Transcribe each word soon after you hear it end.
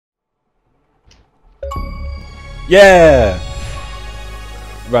Yeah!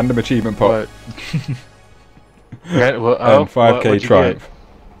 Random achievement pot. Yeah, well, And 5k triumph. Get?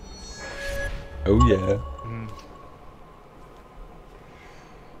 Oh yeah.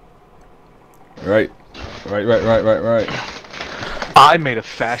 Right. Right. I made a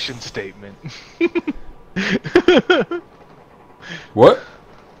fashion statement. What?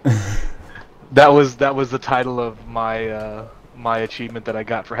 That was the title of my my achievement that I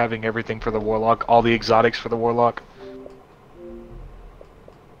got for having everything for the warlock, all the exotics for the warlock.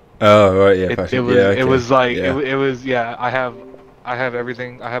 Oh right, yeah. Fashion. It was like yeah. it was yeah. I have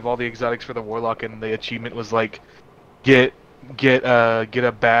everything. I have all the exotics for the warlock, and the achievement was like get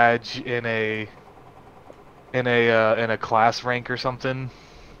a badge in a class rank or something,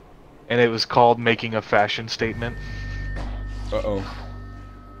 and it was called making a fashion statement. Uh-oh.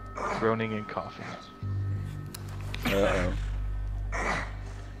 Groaning and coughing. Uh-oh.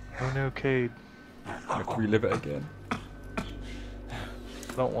 Oh no, Cade. I have to relive it again.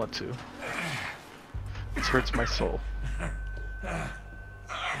 I don't want to. This hurts my soul.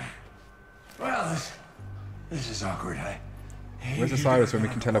 Well, this is awkward. Where's Osiris when we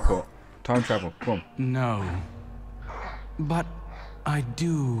can teleport? Time travel, come on. No. But I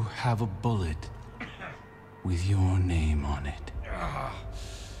do have a bullet with your name on it.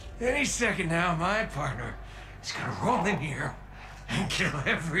 Any second now, my partner is gonna roll in here and kill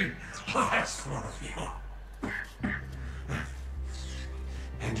every last one of you.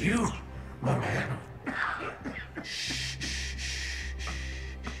 And you, my man.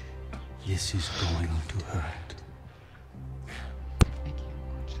 This is going to hurt.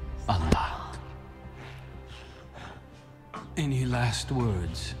 A lot. Any last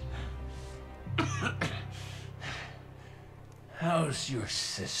words? How's your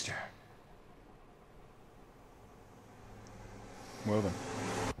sister? Well then.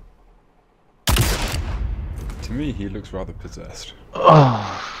 To me, he looks rather possessed.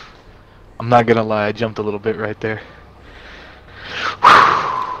 Oh, I'm not gonna lie, I jumped a little bit right there.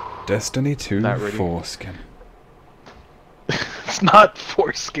 Destiny 2 foreskin. It's not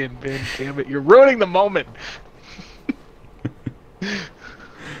foreskin, Ben. Damn it, you're ruining the moment.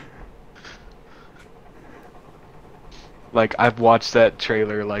 Like, I've watched that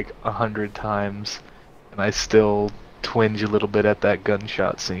trailer like 100 times, and I still twinge a little bit at that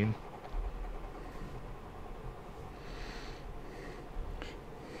gunshot scene.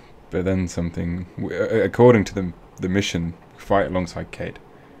 But then something, according to the mission, fight alongside Cade.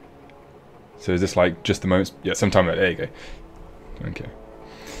 So is this like just the moments? Yeah, sometime like, there you go. Okay.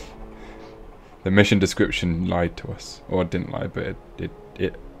 The mission description lied to us, or didn't lie, but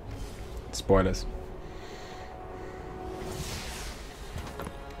it spoilers.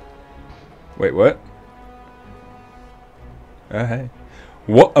 Wait, what? Oh, hey.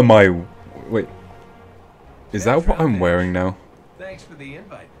 What am I... Wait. Is that what I'm wearing now? Thanks for the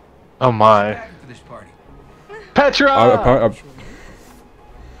invite. Oh my. For this party. Petra!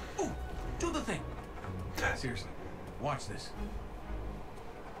 Ooh, do the thing. Seriously, watch this.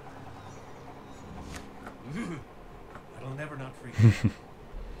 It'll never not freak.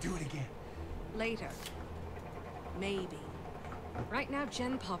 Do it again. Later. Maybe. Right now,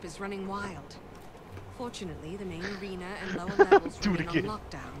 Gen Pop is running wild. Fortunately, the main arena and lower levels remain on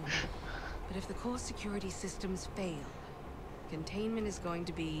lockdown. But if the core security systems fail, containment is going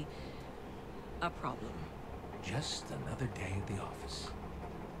to be a problem. Just another day at the office.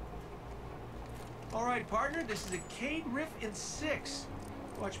 All right, partner, this is a Cade riff in 6.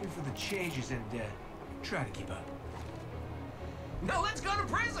 Watch me for the changes and try to keep up. Now let's go to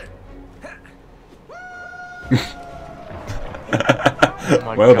prison. Oh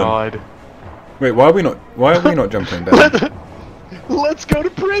my god. Then. Wait, why are we not jumping down? Let's go to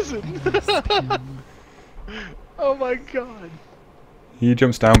prison. Oh my god. He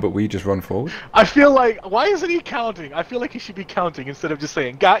jumps down, but we just run forward? I feel like, why isn't he counting? I feel like he should be counting instead of just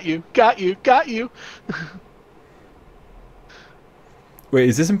saying, got you, got you, got you. Wait,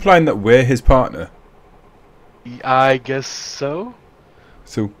 is this implying that we're his partner? I guess so.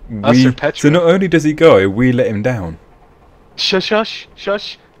 So Petra. So not only does he go, we let him down. Shush, shush,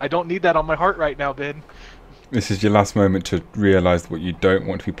 shush. I don't need that on my heart right now, Ben. This is your last moment to realise what you don't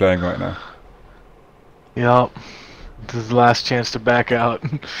want to be playing right now. Yup. This is the last chance to back out.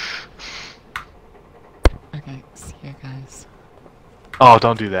 Okay, see you guys. Oh,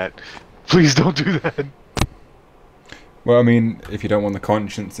 don't do that. Please don't do that. Well, I mean, if you don't want the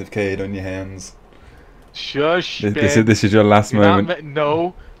conscience of Cade on your hands. Shush, Ben. This is your last moment.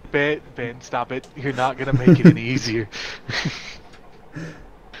 No, Ben, stop it. You're not gonna make it any easier.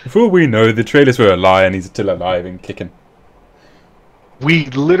 For all we know, the trailers were a lie and he's still alive and kicking. We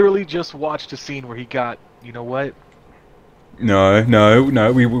literally just watched a scene where he got. You know what?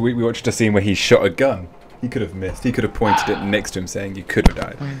 No. We watched a scene where he shot a gun. He could have missed. He could have pointed it next to him, saying you could have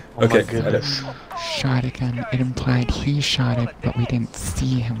died. Oh Okay. my goodness. Shot a gun. It implied he shot it, but we didn't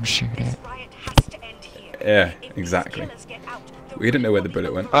see him shoot it. Yeah, exactly. We didn't know where the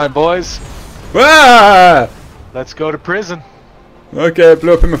bullet went. All right, boys. Ah! Let's go to prison. Okay, it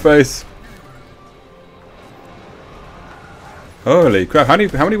blew up in my face. Holy crap! How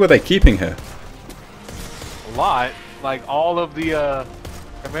many were they keeping here? A lot. Like all of the.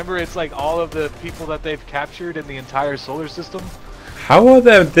 Remember, it's like all of the people that they've captured in the entire solar system. How are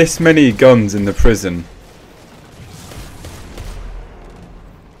there this many guns in the prison?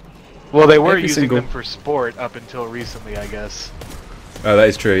 Well, they were Every using single- them for sport up until recently, I guess. Oh, that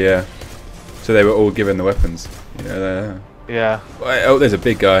is true. Yeah. So they were all given the weapons. Yeah. Yeah. Oh, there's a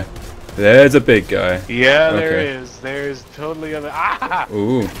big guy. There's a big guy. Yeah, there Okay. is. There's totally a. Ah!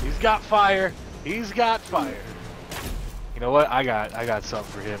 Ooh. He's got fire. He's got fire. You know what? I got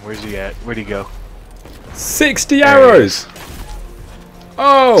something for him. Where's he at? Where'd he go? 60 There he arrows.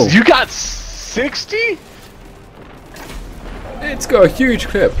 Oh. You got 60? It's got a huge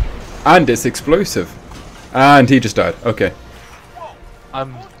clip, and it's explosive. And he just died. Okay.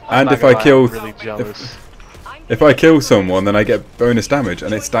 I'm And not if gonna I lie, kill- I'm really jealous. If I kill someone, then I get bonus damage,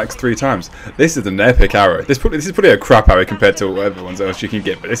 and it stacks 3 times. This is an epic arrow. This is probably a crap arrow compared to whatever ones else you can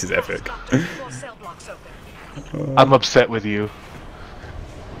get, but this is epic. I'm upset with you.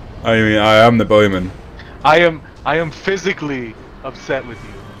 I mean, I am the bowman. I am physically upset with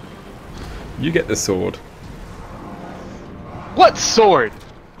you. You get the sword. What sword?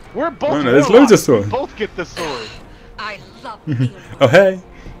 We're both. No, there's loads of warlocks. swords. We both get the sword. I love being Oh hey.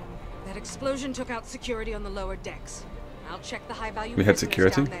 That explosion took out security on the lower decks. I'll check the high-value We had prisoners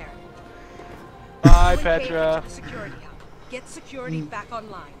security? down there. Bye, Point K Petra. to the security hub. Get security back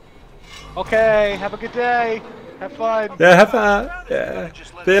online. Okay, have a good day. Have fun. Yeah, have fun. Yeah.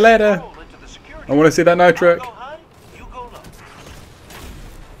 See you later. I want to see that nitro.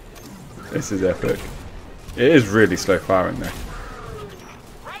 This is epic. It is really slow firing though.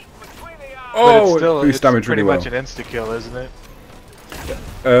 But Oh, it's still, it boosts it's damage pretty really much well. an insta-kill, isn't it?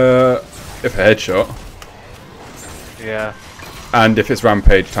 If a headshot, Yeah. and if it's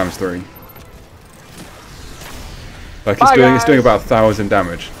rampage times 3. Like Bye, it's doing guys. about 1,000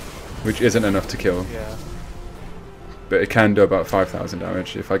 damage, which isn't enough to kill, Yeah. but it can do about 5,000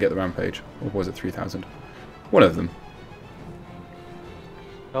 damage if I get the rampage. Or was it 3,000? One of them.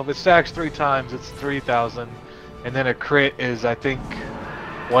 Well, if it stacks 3 times, it's 3,000. And then a crit is, I think,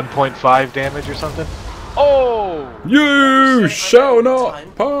 1.5 damage or something. Oh! You shall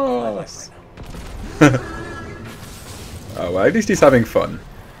not pass. Oh, well, at least he's having fun.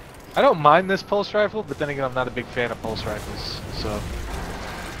 I don't mind this pulse rifle, but then again, I'm not a big fan of pulse rifles, so...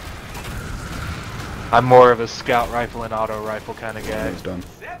 I'm more of a scout rifle and auto rifle kind of guy. He's done.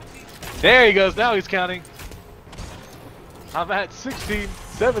 There he goes, now he's counting. I'm at 16,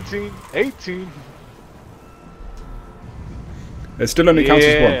 17, 18. It still only counts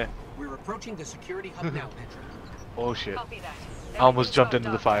as one. We're approaching the security hub now, Petra. Oh shit. Copy that. I almost jumped into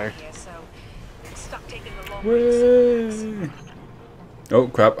the fire. Stop taking the long ways. Whee! Oh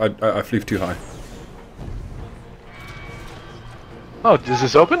crap! I flew too high. Oh, does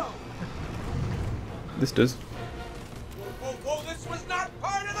this open? This does. Whoa, this was not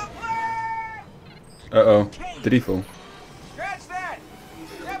part of the plan! Uh oh. Did he fall? Scratch that!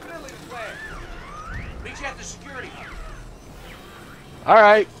 Definitely the plan. Meet you at the security hub.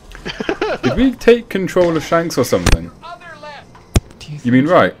 Alright. Did we take control of Shanks or something? Other left. Do You mean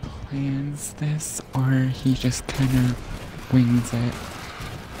think right? he plans this, or he just kind of wings it?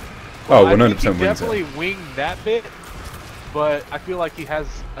 Oh, I 100% think he wins definitely it. winged that bit, but I feel like he has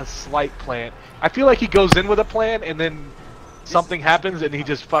a slight plan. I feel like he goes in with a plan and then something happens and he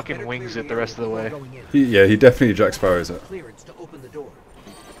just fucking wings it the rest of the way. Yeah, he definitely Jack Sparrows it. Clearance to open the door.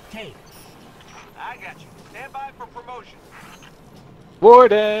 Kane. I got you. Stand by for promotion.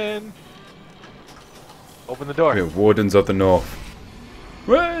 Warden! Open the door. We're Wardens of the North.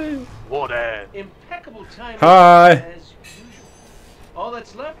 Way! Warden! Impeccable timing. Hi. As usual. All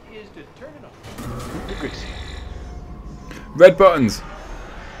that's left is to turn it off. Red buttons.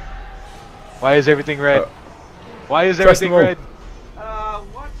 Why is everything red? Uh, Why is press everything them all. red?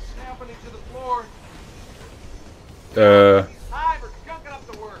 What's happening to the floor? Hi, we're gunking up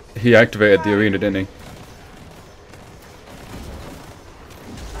the work. He activated the arena, didn't he?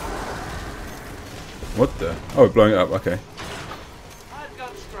 What the? Oh, blowing it up. Okay. I've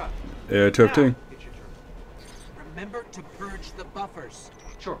got struck. 2 of 2. It's your turn. Remember to purge the buffers.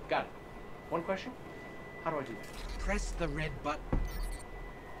 Sure, got it. One question? How do I do that? Press the red button.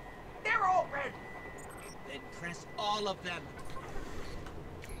 Yes, all of them.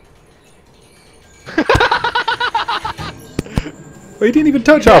 Well, he didn't even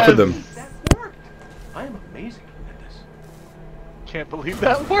touch half of them. That worked. I am amazing at this. Can't believe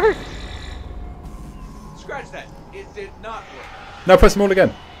that worked. Scratch that. It did not work. Now press them all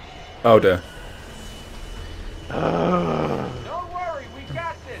again. Oh dear. Don't worry, we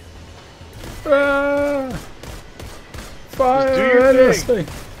got this. Ah! Fire Just do your endlessly.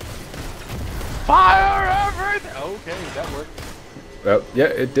 Fire everything. Okay, that worked. Well, yeah,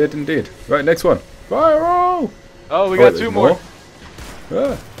 it did indeed. Right, next one. Fire all! Oh, we got wait, 2 there's more.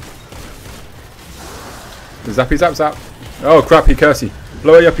 Ah. Zappy zap zap. Oh, crappy cursey.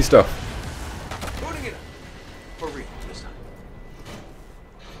 Blowy uppy stuff. Putting it up. For real this time.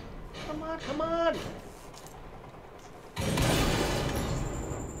 Come on, come on.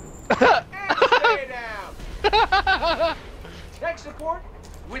 And stay down. Tech support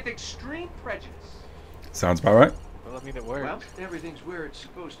with extreme prejudice. Sounds about right. Well, I mean, it worked. Well, everything's where it's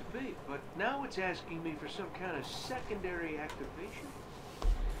supposed to be, but now it's asking me for some kind of secondary activation.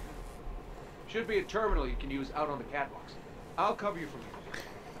 Should be a terminal you can use out on the catwalks. I'll cover you from here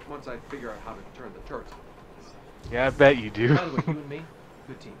once I figure out how to turn the turrets on. Yeah, I bet you do. By the way, you and me,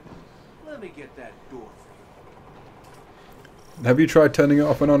 good team. Let me get that door for Have you tried turning it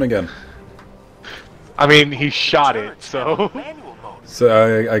off and on again? I mean, he shot it, so. manual mode.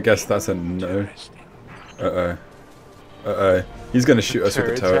 So I guess that's a no. Uh-oh. Uh-oh. He's going to shoot us with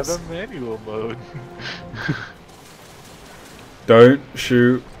the turrets. have a manual mode. Don't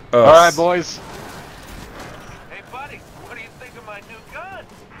shoot us. Alright, boys. Hey, buddy, what do you think of my new gun?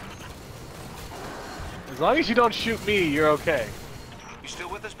 As long as you don't shoot me, you're okay. You still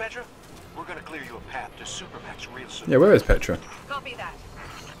with us, Petra? We're gonna clear you a path to Supermax real soon. Yeah, where is Petra? Copy that.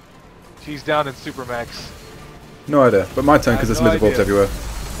 She's down in Supermax. No idea. But my turn because there's no lizard idea. everywhere.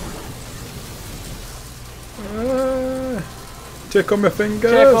 Tickle my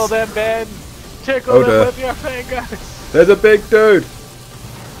fingers. Tickle them, Ben. Tickle Oh, them dear. with your fingers. There's a big dude.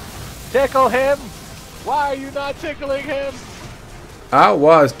 Tickle him. Why are you not tickling him? Ow,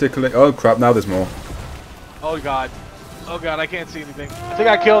 why is tickling? Oh crap, now there's more. Oh god. Oh god, I can't see anything. I think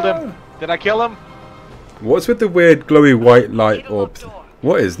I killed him. Did I kill him? What's with the weird glowy white light orb?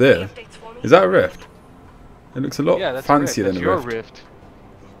 What is this? Is that a rift? It looks a lot Yeah, that's fancier a rift. than That's a your rift. rift.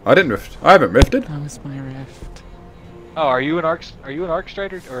 I didn't rift. I haven't rifted. That was my rift. Oh, are you an arc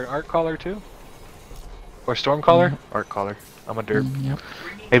strider or an arc caller too? Or storm caller? Arc caller. I'm a derp. Yep.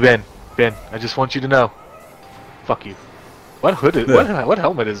 Hey Ben, I just want you to know. Fuck you. What hood is? Yeah. What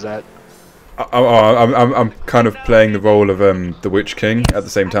helmet is that? I'm kind of playing the role of the Witch King at the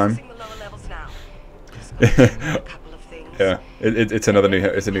same time. Yeah, it's another new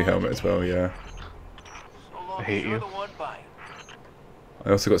it's a new helmet as well. Yeah. I hate you.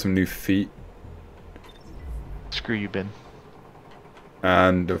 I also got some new feet Screw you, Ben.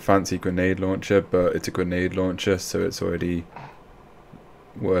 and a fancy grenade launcher, but it's a grenade launcher, so it's already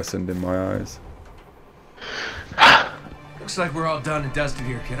worsened in my eyes. Looks like we're all done and dusted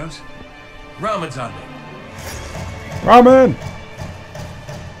here, kiddos. Ramen's on me. Ramen!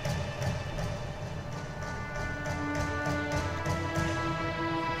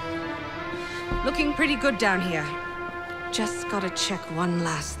 Looking pretty good down here. Just gotta check one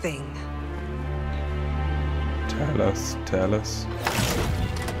last thing. Tell us, tell us.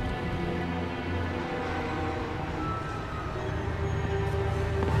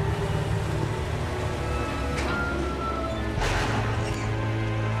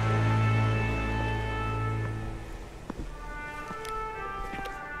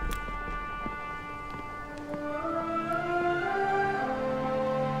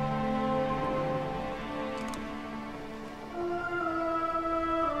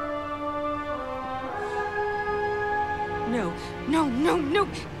 No!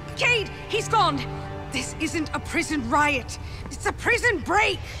 Cade! He's gone! This isn't a prison riot. It's a prison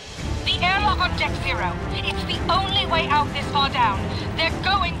break! The airlock on deck 0. It's the only way out this far down. They're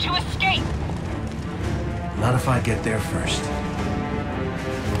going to escape. Not if I get there first.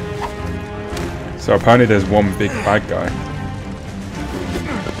 So apparently there's one big bad guy.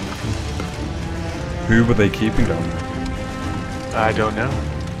 Who were they keeping down there? I don't know.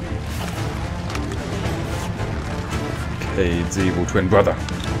 Cade's evil twin brother.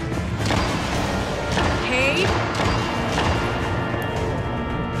 Cade?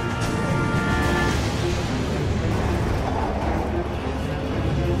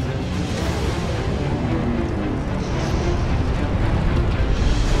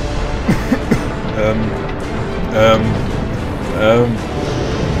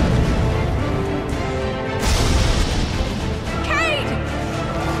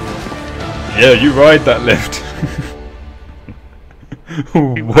 Yeah, you ride that lift.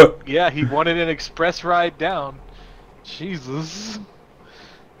 What? Yeah, he wanted an express ride down. Jesus.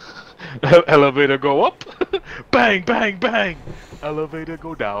 Elevator go up. Bang, bang, bang. Elevator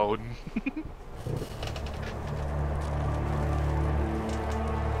go down.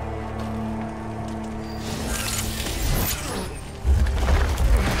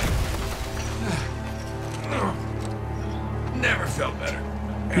 Never felt better.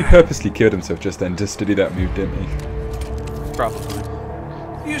 He purposely killed himself just then, just to do that move, didn't he? Probably.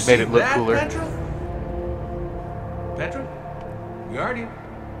 You Made see it look that, cooler. Petra? Petra? Guardian?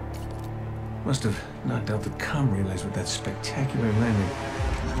 Must have knocked out the comm relays with that spectacular landing.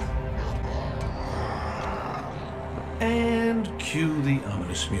 And cue the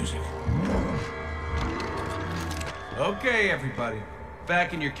ominous music. Okay, everybody.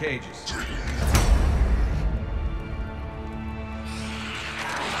 Back in your cages.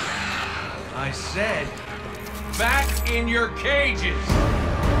 I said, back in your cages!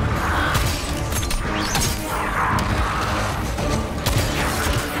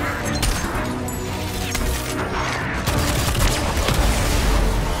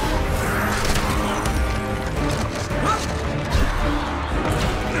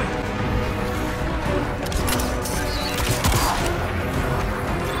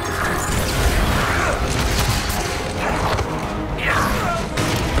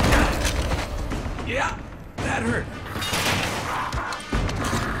 Yeah, that hurt.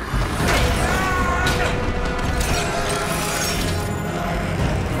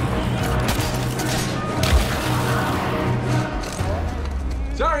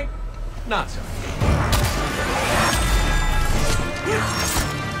 Sorry, not sorry.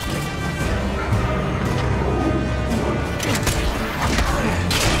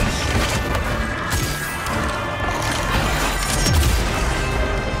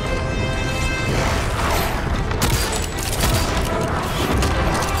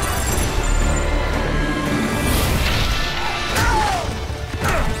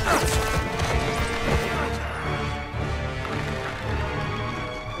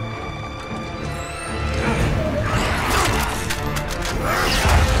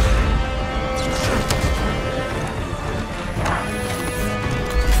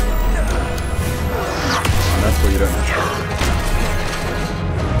 That's what you don't know.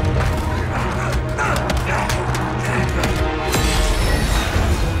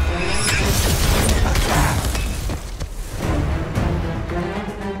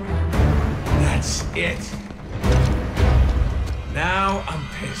 That's it. Now I'm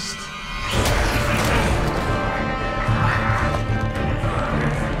pissed.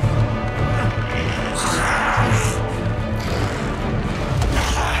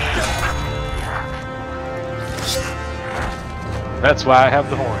 That's why I have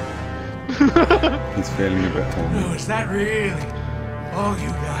the horn. He's feeling a bit horny. Oh, is that really all you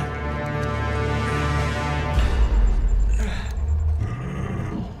got?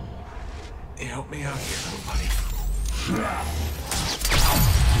 You help me out here, little buddy.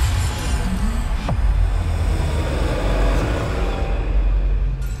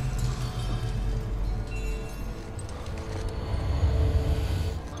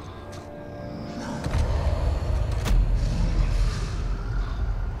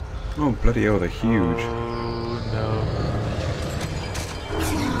 Oh, bloody hell, they're huge. Oh no.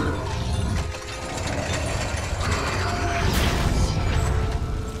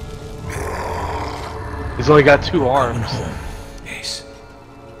 He's only got 2 arms. Ace.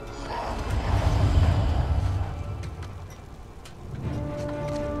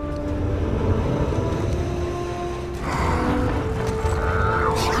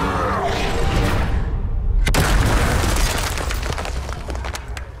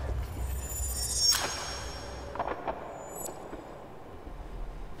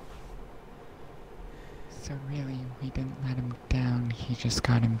 So really, we didn't let him down, he just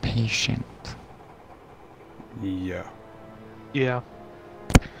got impatient. Yeah. Yeah.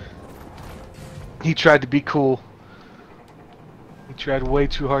 He tried to be cool. He tried way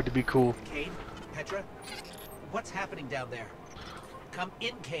too hard to be cool. Cade? Petra? What's happening down there? Come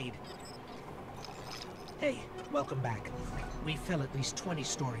in, Cade. Hey, welcome back. We fell at least 20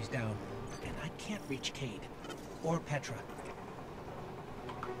 stories down, and I can't reach Cade. Or Petra.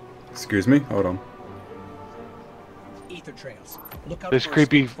 Excuse me? Hold on. Ether trails. Look out There's for a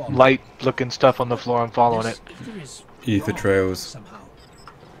creepy steep fall. light-looking stuff on the floor. I'm following This it. ether is Ether wrong trails. Somehow.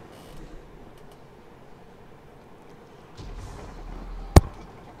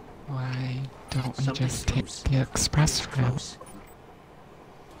 Why don't we Something's just take loose. the express route? Close.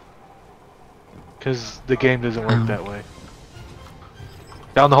 Because the game doesn't work Oh. that way.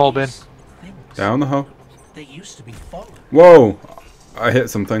 Down the hole, Ben. They Down the hole. They used to be fallen. Whoa! I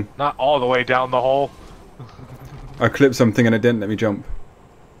hit something. Not all the way down the hole. I clipped something and it didn't let me jump.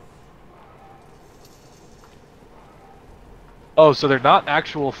 Oh, so they're not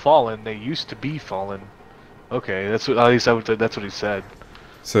actual fallen. They used to be fallen. Okay, that's what. At least that's what he said.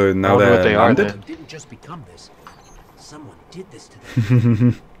 So now I wonder they're what they are landed? then. Didn't just become this. Someone did this to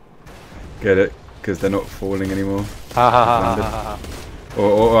them. Get it? Because they're not falling anymore. Ha ha ha ha ha.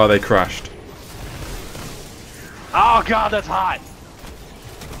 Or are they crashed? Oh god, that's hot!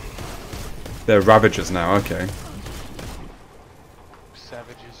 They're Ravagers now, okay.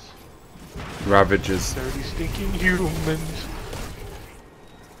 Savages. Ravagers. Dirty stinking humans.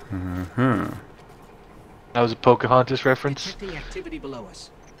 That was a Pocahontas reference. The activity below us,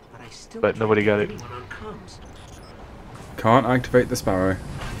 but I still But nobody got it. anyone on comms. Can't activate the sparrow.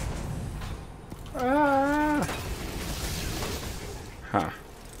 Ah. Ha.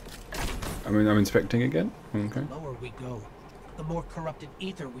 I'm inspecting again? Okay. The lower we go, the more corrupted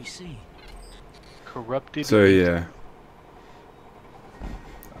ether we see. Corrupted. So yeah.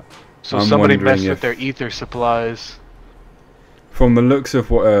 So I'm somebody wondering messed with if- their ether supplies. From the looks of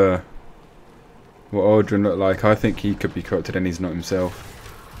what Aldrin looked like, I think he could be corrupted and he's not himself.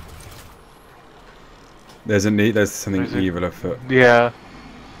 There's something Is it- evil afoot. Yeah.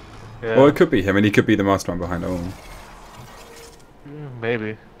 Yeah. Or it could be him, and he could be the mastermind behind it all.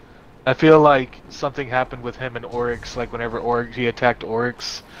 Maybe. I feel like something happened with him and Oryx, like whenever he attacked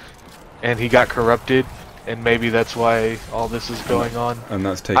Oryx, and he got corrupted, and maybe that's why all this is going on. And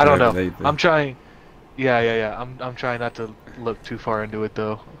that's taken I don't over know. lately. I'm trying. Yeah. I'm trying not to look too far into it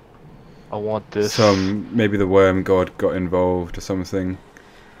though. I want this. Maybe the worm god got involved or something.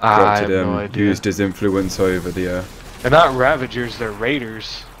 I have Corrupted him, no idea. used his influence over the. They're not Ravagers. They're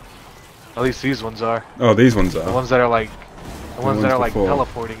Raiders. At least these ones are. Oh, these ones The are. ones that are like. The ones that ones are like before.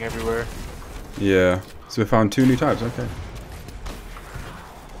 teleporting everywhere. Yeah. So we found 2 new types. Okay.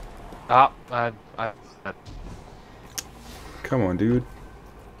 Ah, Come on, dude.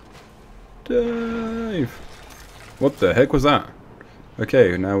 Dive. What the heck was that?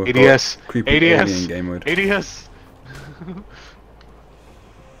 Okay, now we've ADS. got creepy ADS. alien game mode. ADS.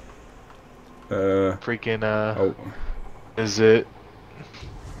 Freaking Oh. Is it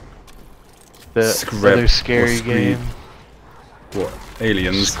the Screb other or scary Screeb. game? What?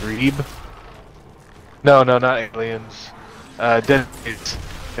 Aliens. Screeb? No, not aliens. Then it's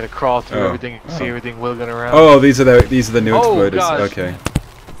gotta crawl through Oh. everything, see everything wiggling around. Oh, these are the new Oh, exploders. gosh. Okay.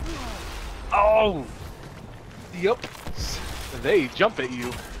 Oh! Yep. They jump at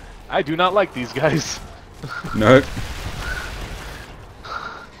you. I do not like these guys. No.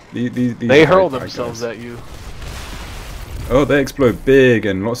 These They are hurl bad themselves guys. at you. Oh, they explode big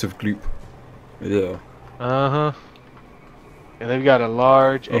and lots of gloop. Yeah. Uh-huh. And they've got a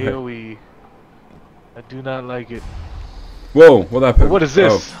large Okay. AoE. I do not like it. Whoa, what happened? What is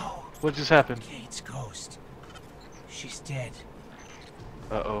this? Oh. What just happened? Kate's ghost. She's dead.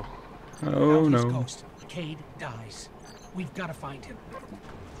 Uh-oh. Oh Without his no. ghost, Cade dies. We've got to find him.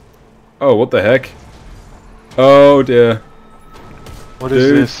 Oh, what the heck? Oh dear. What is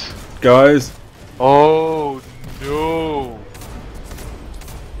Dude. this? Guys. Oh, no.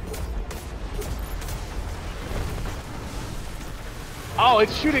 Oh,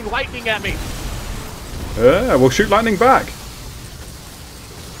 it's shooting lightning at me. Yeah, we'll shoot lightning back.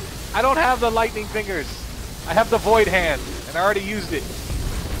 I don't have the lightning fingers. I have the void hand, and I already used it.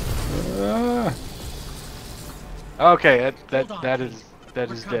 Ah. Okay, that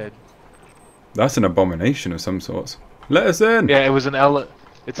is dead. That's an abomination of some sorts. Let us in. Yeah, it was an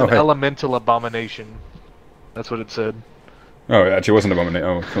it's Oh, an hey. elemental abomination. That's what it said. Oh, it actually wasn't abomination.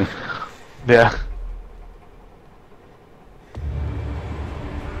 Oh, cool. Yeah.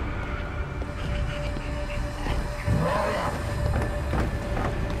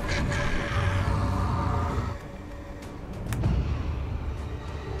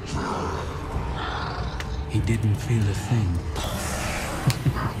 He didn't feel a thing.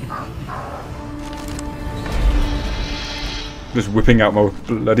 Just whipping out my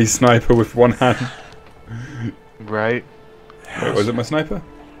bloody sniper with one hand. Right. Wait, was it my sniper?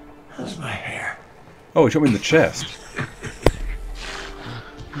 How's my hair? Oh, it shot me in the chest.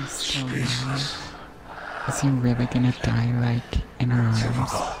 He's so alive. Is he really gonna die, like, in our arms?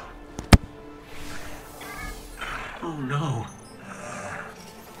 Oh no.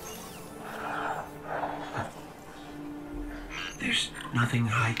 There's nothing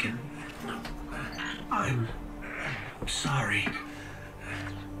I can... I'm sorry.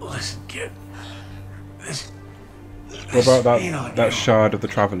 Listen, kid. This What about pain on that you. shard of the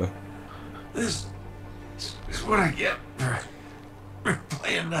Traveller? This is what I get for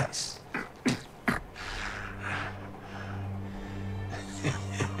playing nice.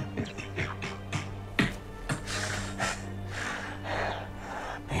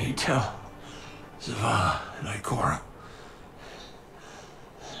 tell Savannah and Ikora.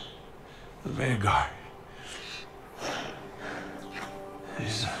 The Vanguard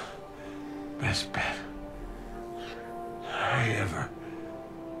is the best bet I ever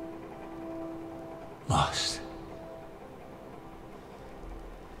lost.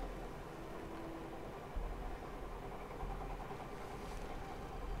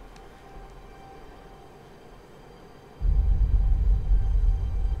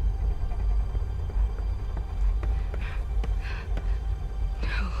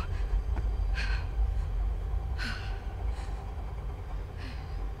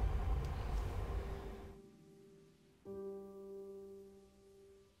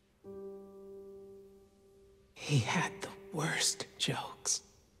 He had the worst jokes.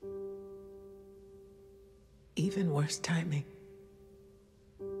 Even worse timing.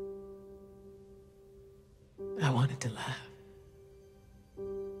 I wanted to laugh.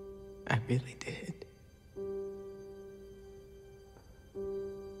 I really did.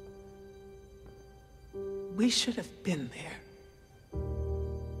 We should have been there.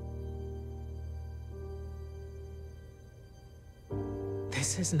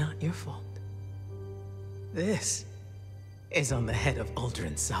 This is not your fault. This is on the head of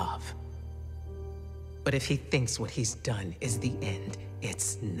Uldren Sov. But if he thinks what he's done is the end,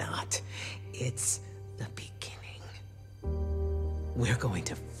 it's not. It's the beginning. We're going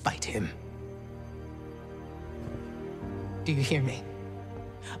to fight him. Do you hear me?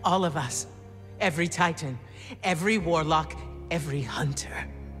 All of us. Every Titan, every Warlock, every Hunter.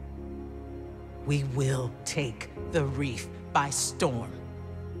 We will take the Reef by storm.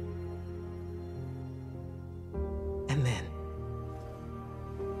 And then,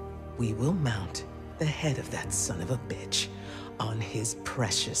 we will mount the head of that son of a bitch on his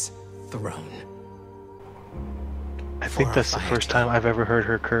precious throne. I think that's the first time I've ever heard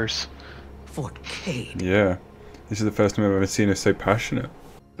her curse. For Cade. Yeah. This is the first time I've ever seen her so passionate.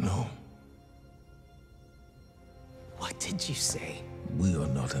 No, What did you say? we are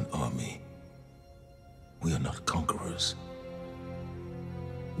not an army. We are not conquerors.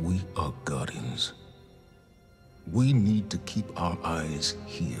 We are guardians. We need to keep our eyes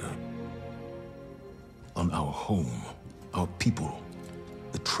here. On our home, our people,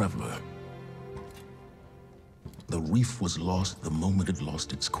 the Traveler. The Reef was lost the moment it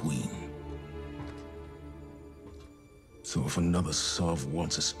lost its queen. So if another Sov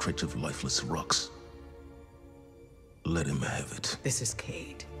wants a stretch of lifeless rocks, let him have it. This is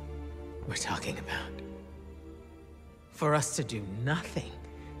Cade we're talking about. For us to do nothing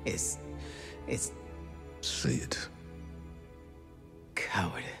is Say it.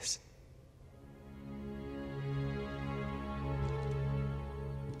 cowardice.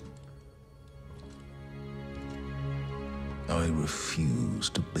 I refuse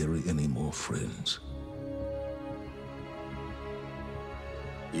to bury any more friends.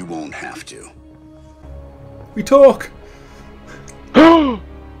 You won't have to. We talk!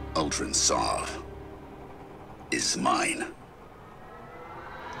 Uldren Sov is mine.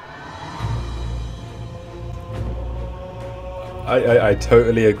 I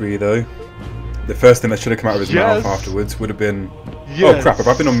totally agree though. The first thing that should have come out of his mouth afterwards would have been, oh crap, have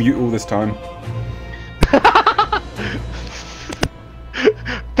I been on mute all this time?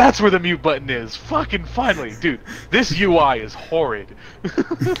 That's where the mute button is. Fucking finally, dude. This UI is horrid.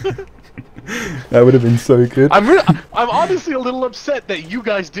 That would have been so good. I'm honestly a little upset that you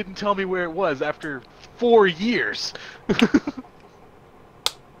guys didn't tell me where it was after 4 years.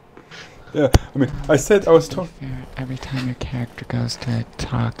 Yeah, I mean, I was talking. Every time your character goes to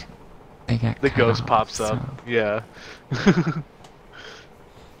talk, they get The cut ghost off, pops so. up. Yeah.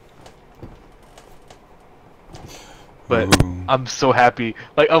 But Ooh. I'm so happy.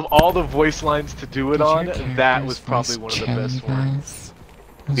 Like, of all the voice lines to do it Did on, your that was character's probably voice one of the chill best you ones. guys?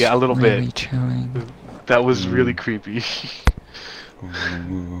 It was Yeah, a little really bit. chilling. That was really creepy.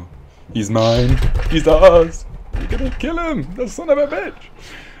 Ooh. He's mine. He's ours. We're gonna kill him. The son of a bitch.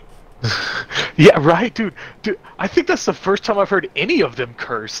 Yeah, right, dude. Dude, I think that's the first time I've heard any of them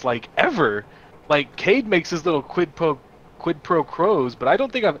curse, like, ever. Like, Cade makes his little quid pro quos, but I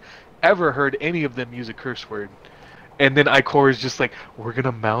don't think I've ever heard any of them use a curse word. And then Ikora is just like, we're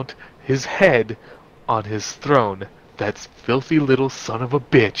gonna mount his head on his throne. That's filthy little son of a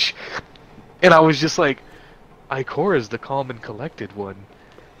bitch. And I was just like, Ikora's the calm and collected one.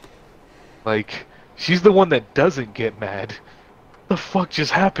 Like, she's the one that doesn't get mad. The fuck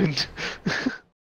just happened?